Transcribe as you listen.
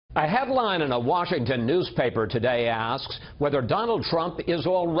A headline in a Washington newspaper today asks whether Donald Trump is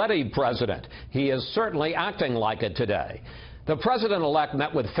already president. He is certainly acting like it today. The president-elect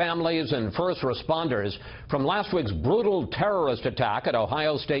met with families and first responders from last week's brutal terrorist attack at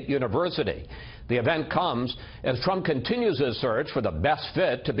Ohio State University. The event comes as Trump continues his search for the best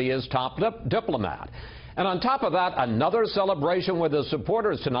fit to be his top diplomat. And on top of that, another celebration with his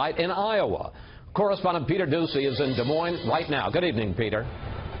supporters tonight in Iowa. Correspondent Peter Ducey is in Des Moines right now. Good evening, Peter.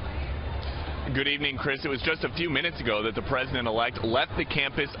 Good evening, Chris. It was just a few minutes ago that the president-elect left the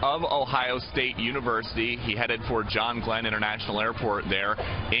campus of Ohio State University. He headed for John Glenn International Airport there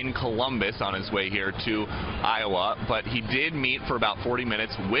in Columbus on his way here to Iowa. But he did meet for about 40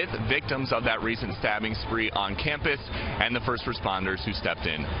 minutes with victims of that recent stabbing spree on campus and the first responders who stepped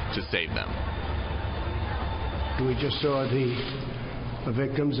in to save them. We just saw the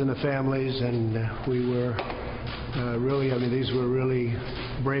victims and the families, and we were these were really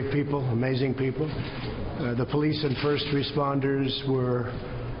brave people, amazing people. The police and first responders were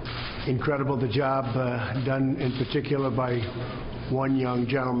incredible. The job done in particular by one young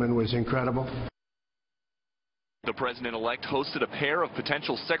gentleman was incredible. The president-elect hosted a pair of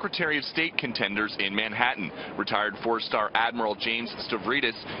potential Secretary of State contenders in Manhattan, retired four-star Admiral James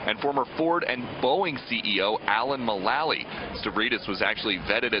Stavridis and former Ford and Boeing CEO Alan Mulally. Stavridis was actually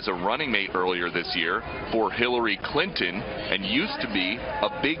vetted as a running mate earlier this year for Hillary Clinton and used to be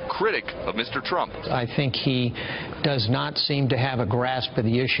a big critic of Mr. Trump. I think he does not seem to have a grasp of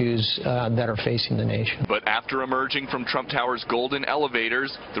the issues that are facing the nation. But after emerging from Trump Tower's golden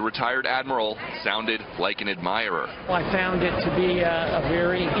elevators, the retired admiral sounded like an admirer. I found it to be a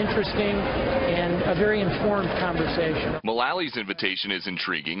very interesting and a very informed conversation. Mullally's invitation is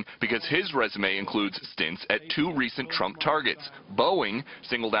intriguing because his resume includes stints at two recent Trump targets. Boeing,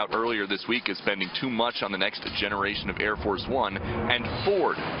 singled out earlier this week as spending too much on the next generation of Air Force One, and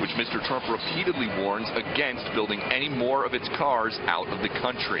Ford, which Mr. Trump repeatedly warns against building any more of its cars out of the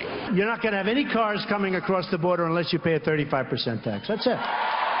country. You're not going to have any cars coming across the border unless you pay a 35% tax. That's it.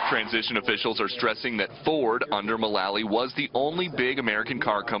 Transition officials are stressing that Ford, under Mulally, was the only big American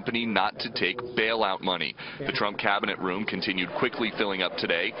car company not to take bailout money. The Trump cabinet room continued quickly filling up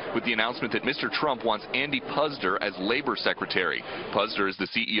today with the announcement that Mr. Trump wants Andy Puzder as labor secretary. Puzder is the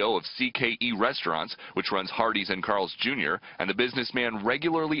CEO of CKE Restaurants, which runs Hardee's and Carl's Jr., and the businessman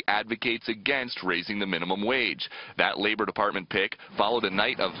regularly advocates against raising the minimum wage. That Labor Department pick followed a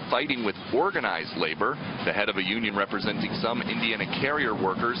night of fighting with organized labor. The head of a union representing some Indiana carrier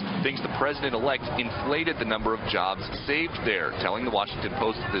workers thinks the president-elect inflated the number of jobs saved there, telling the Washington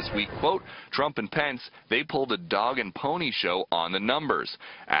Post this week, quote, Trump and Pence, they pulled a dog and pony show on the numbers.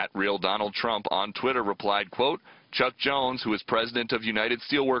 At Real Donald Trump on Twitter replied, quote, Chuck Jones, who is president of United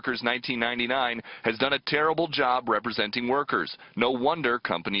Steelworkers 1999, has done a terrible job representing workers. No wonder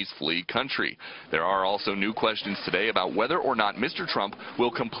companies flee country. There are also new questions today about whether or not Mr. Trump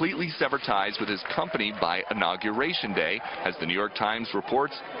will completely sever ties with his company by Inauguration Day. As the New York Times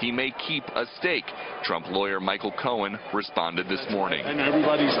reports, he may keep a stake. Trump lawyer Michael Cohen responded this morning. And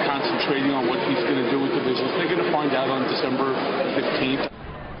everybody's concentrating on what he's going to do with the business. They're going to find out on December 15th.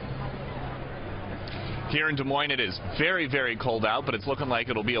 Here in Des Moines, it is very, very cold out, but it's looking like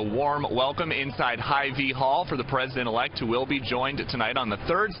it'll be a warm welcome inside Hy-Vee Hall for the president-elect, who will be joined tonight on the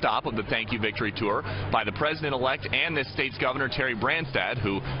third stop of the Thank You Victory Tour by the president-elect and this state's governor, Terry Branstad,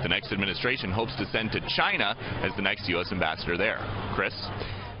 who the next administration hopes to send to China as the next U.S. ambassador there. Chris?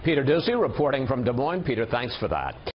 Peter Ducey reporting from Des Moines. Peter, thanks for that.